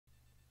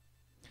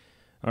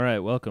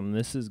Alright, welcome.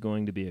 This is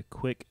going to be a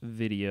quick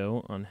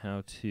video on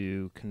how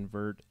to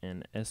convert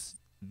an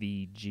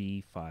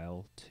SVG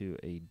file to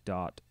a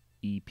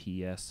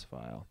 .EPS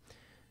file.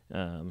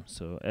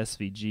 So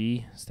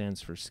SVG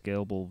stands for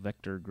Scalable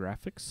Vector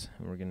Graphics,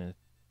 and we're going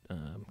to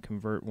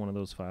convert one of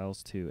those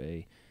files to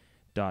a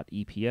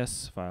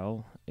 .EPS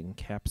file,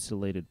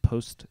 Encapsulated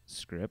Post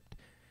Script,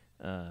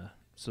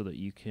 so that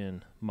you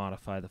can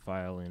modify the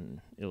file in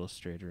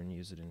Illustrator and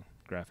use it in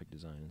graphic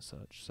design and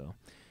such. So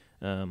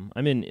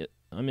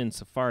I'm in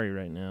Safari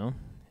right now,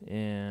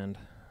 and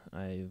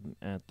I'm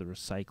at the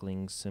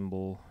recycling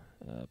symbol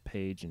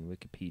page in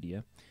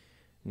Wikipedia.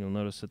 You'll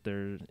notice that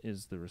there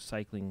is the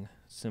recycling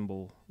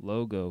symbol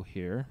logo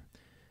here.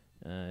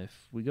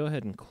 If we go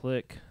ahead and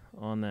click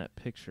on that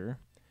picture,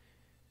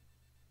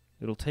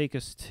 it'll take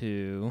us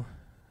to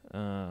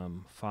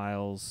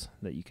files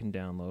that you can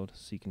download.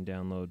 So you can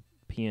download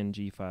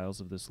PNG files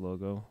of this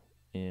logo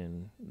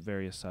in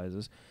various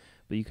sizes,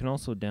 but you can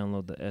also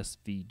download the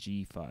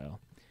SVG file.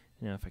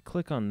 Now if I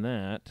click on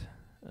that,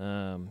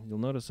 you'll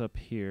notice up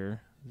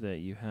here that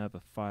you have a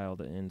file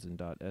that ends in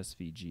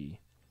 .svg.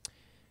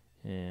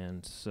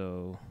 And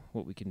so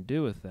what we can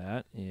do with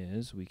that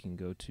is we can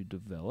go to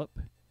Develop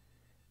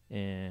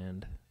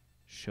and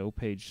Show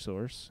Page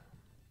Source.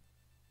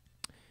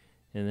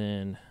 And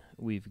then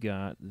we've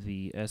got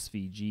the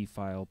SVG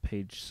file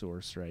page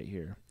source right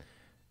here.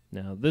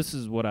 Now this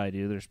is what I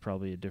do. There's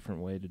probably a different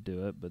way to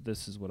do it, but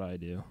this is what I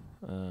do.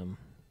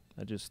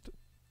 I just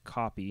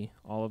copy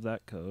all of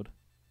that code,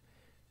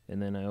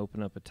 and then I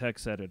open up a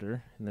text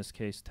editor, in this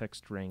case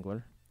text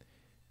Wrangler,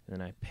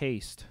 and I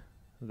paste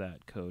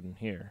that code in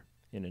here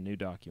in a new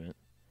document,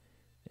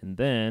 and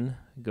then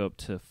go up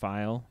to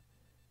File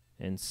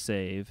and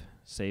Save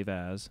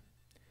As,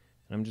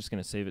 and I'm just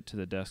going to save it to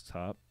the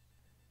desktop,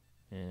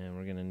 and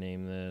we're going to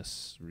name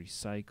this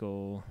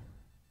Recycle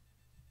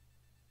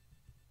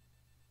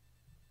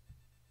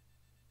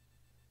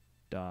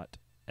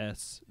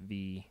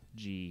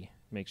 .svg.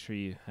 Make sure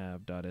you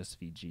have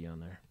 .svg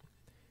on there.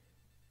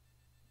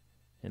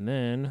 And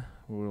then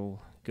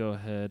we'll go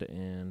ahead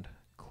and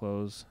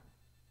close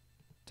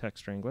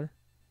Text Wrangler,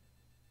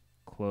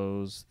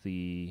 close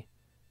the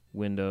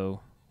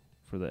window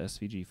for the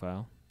SVG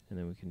file, and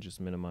then we can just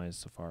minimize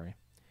Safari.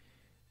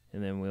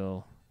 And then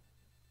we'll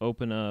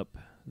open up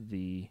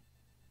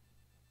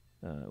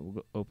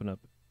open up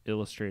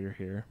Illustrator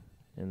here,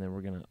 and then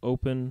we're going to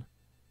open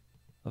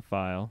a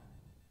file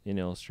in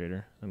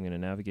Illustrator. I'm going to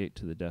navigate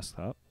to the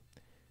desktop,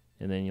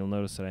 and then you'll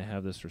notice that I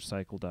have this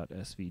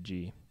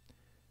recycle.svg.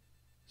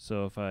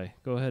 So if I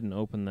go ahead and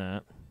open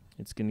that,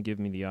 it's going to give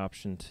me the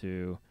option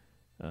to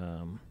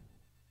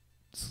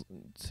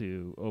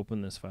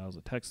open this file as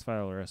a text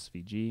file or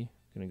SVG. I'm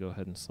going to go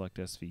ahead and select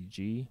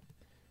SVG.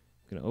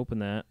 I'm going to open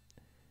that,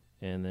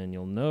 and then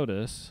you'll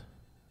notice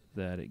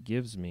that it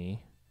gives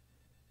me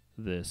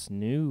this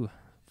new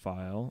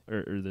file,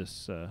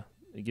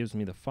 it gives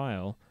me the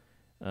file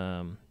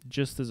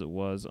just as it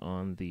was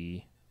on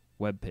the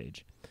web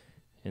page.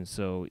 And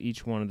so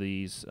each one of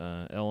these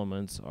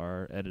elements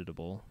are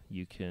editable.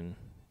 You can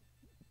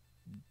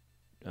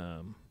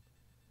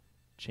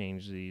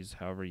change these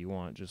however you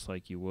want, just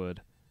like you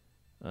would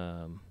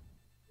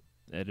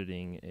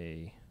editing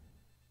a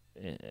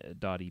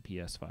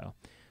 .EPS file.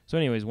 So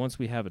anyways, once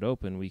we have it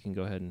open, we can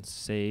go ahead and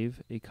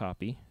save a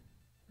copy,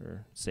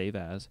 or save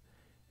as,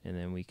 and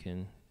then we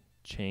can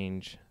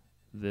change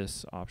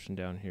this option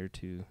down here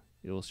to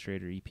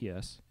Illustrator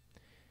EPS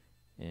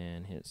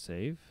and hit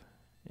save.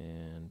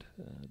 And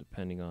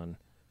depending on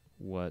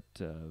what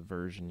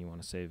version you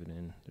want to save it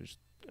in, there's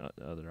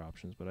other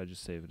options, but I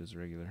just save it as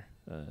regular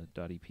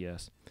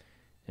 .EPS.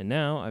 And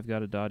now I've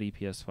got a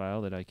 .EPS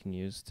file that I can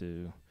use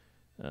to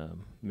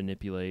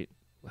manipulate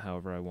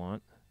however I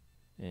want.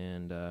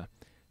 And the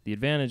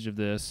advantage of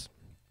this,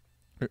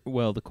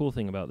 well, the cool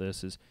thing about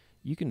this is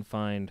you can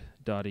find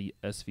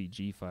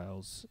 .svg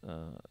files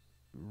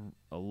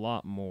a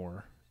lot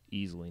more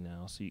easily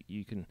now. So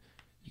you can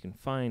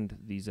find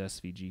these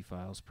SVG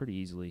files pretty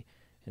easily,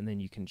 and then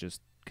you can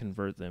just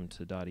convert them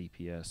to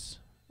 .EPS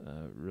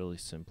really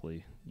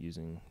simply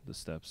using the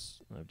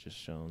steps I've just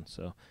shown.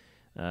 So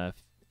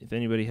if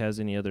anybody has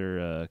any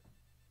other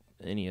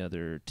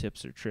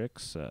tips or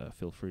tricks,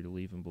 feel free to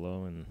leave them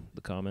below in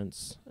the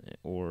comments,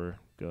 or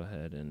go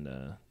ahead and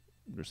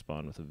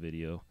respond with a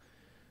video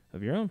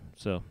of your own.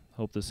 So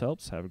hope this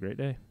helps. Have a great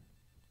day.